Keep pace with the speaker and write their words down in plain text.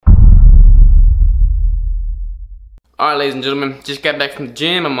Alright, ladies and gentlemen, just got back from the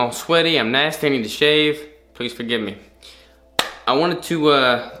gym. I'm all sweaty, I'm nasty, I need to shave. Please forgive me. I wanted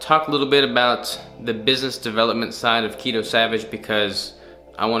to talk a little bit about the business development side of Keto Savage because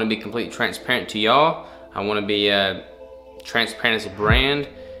I want to be completely transparent to y'all. I want to be transparent as a brand,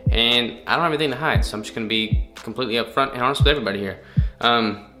 and I don't have anything to hide, so I'm just going to be completely upfront and honest with everybody here.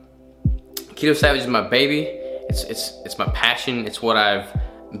 Keto Savage is my baby. It's my passion. It's what I've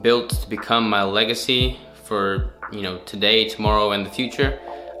built to become my legacy for, you know, today, tomorrow, and the future.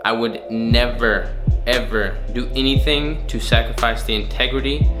 I would never, ever do anything to sacrifice the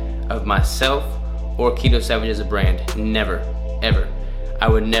integrity of myself or Keto Savage as a brand. Never, ever. I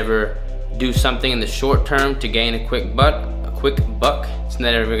would never do something in the short term to gain a quick buck. It's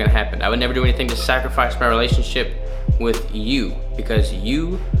never gonna happen. I would never do anything to sacrifice my relationship with you, because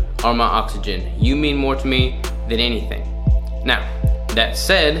you are my oxygen. You mean more to me than anything. Now, that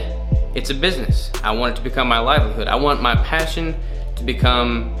said, it's a business. I want it to become my livelihood. I want my passion to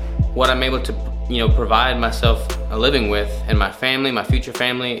become what I'm able to, you know, provide myself a living with, and my family, my future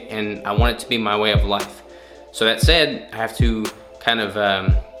family, and I want it to be my way of life. So that said, I have to kind of,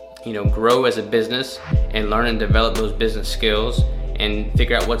 you know, grow as a business and learn and develop those business skills and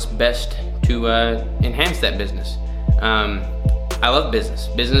figure out what's best to enhance that business. I love business.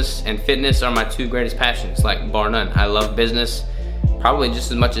 Business and fitness are my two greatest passions, like bar none. I love business probably just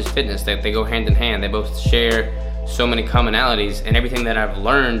as much as fitness. They go hand in hand. They both share so many commonalities, and everything that I've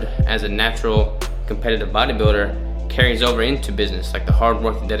learned as a natural competitive bodybuilder carries over into business, like the hard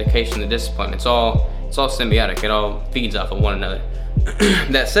work, the dedication, the discipline. It's all symbiotic. It all feeds off of one another.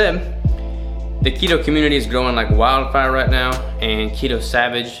 That said, the keto community is growing like wildfire right now, and Keto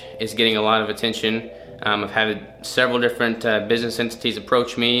Savage is getting a lot of attention. I've had several different business entities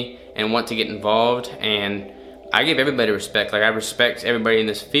approach me and want to get involved, and I give everybody respect. Like, I respect everybody in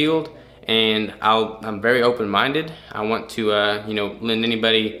this field, and I'm very open-minded. I want to, you know, lend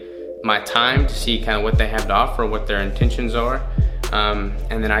anybody my time to see kind of what they have to offer, what their intentions are,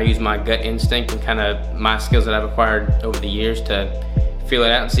 and then I use my gut instinct and kind of my skills that I've acquired over the years to feel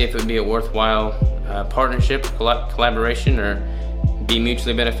it out and see if it would be a worthwhile partnership, collaboration, or be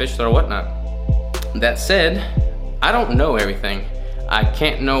mutually beneficial or whatnot. That said, I don't know everything. I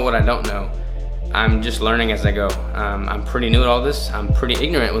can't know what I don't know. I'm just learning as I go. I'm pretty new at all this. I'm pretty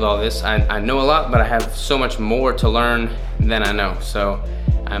ignorant with all this. I know a lot, but I have so much more to learn than I know. So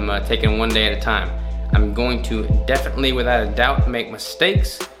I'm taking one day at a time. I'm going to definitely, without a doubt, make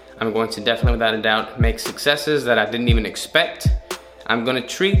mistakes. I'm going to definitely, without a doubt, make successes that I didn't even expect. I'm going to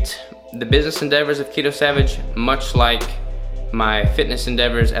treat the business endeavors of Keto Savage much like my fitness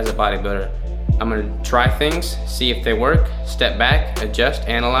endeavors as a bodybuilder. I'm going to try things, see if they work, step back, adjust,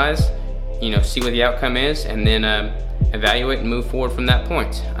 analyze, you know, see what the outcome is, and then evaluate and move forward from that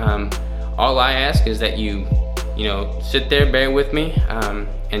point. All I ask is that you know, sit there, bear with me,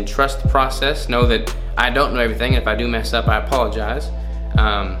 and trust the process. Know that I don't know everything, and if I do mess up, I apologize.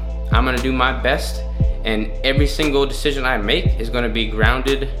 I'm gonna do my best, and every single decision I make is gonna be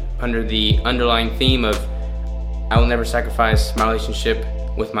grounded under the underlying theme of I will never sacrifice my relationship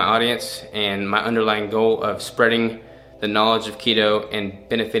with my audience and my underlying goal of spreading the knowledge of keto and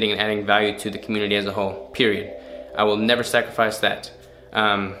benefiting and adding value to the community as a whole, period. I will never sacrifice that.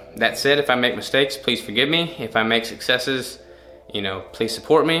 That said, if I make mistakes, please forgive me. If I make successes, you know, please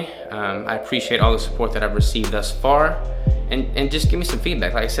support me. I appreciate all the support that I've received thus far, and just give me some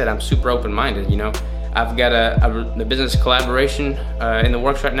feedback. Like I said, I'm super open-minded, you know. I've got a business collaboration in the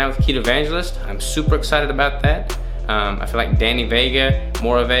works right now with Keto Evangelist. I'm super excited about that. I feel like Danny Vega,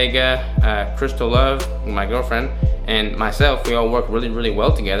 Mora Vega, Crystal Love, my girlfriend, and myself, we all work really, really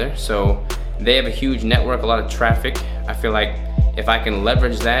well together. So they have a huge network, a lot of traffic. I feel like if I can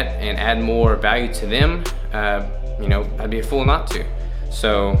leverage that and add more value to them, you know, I'd be a fool not to.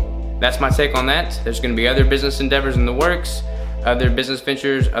 So that's my take on that. There's gonna be other business endeavors in the works, other business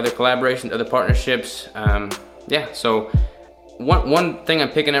ventures, other collaborations, other partnerships. Yeah, so one thing I'm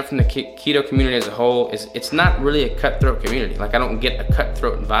picking up from the keto community as a whole is it's not really a cutthroat community. Like, I don't get a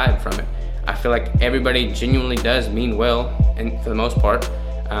cutthroat vibe from it. I feel like everybody genuinely does mean well, and for the most part.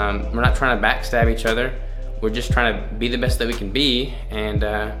 We're not trying to backstab each other. We're just trying to be the best that we can be, and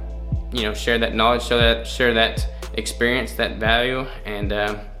you know, share that knowledge, share that experience, that value, and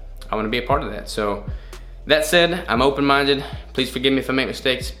I want to be a part of that. So that said, I'm open-minded. Please forgive me if I make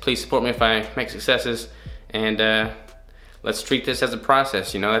mistakes. Please support me if I make successes, and let's treat this as a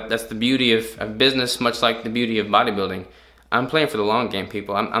process. You know, that's the beauty of business, much like the beauty of bodybuilding. I'm playing for the long game,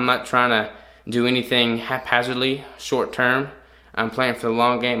 people. I'm not trying to do anything haphazardly, short term. I'm playing for the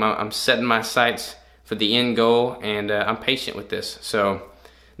long game. I'm setting my sights for the end goal, and I'm patient with this. So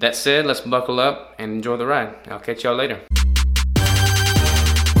That said, let's buckle up and enjoy the ride. I'll catch y'all later.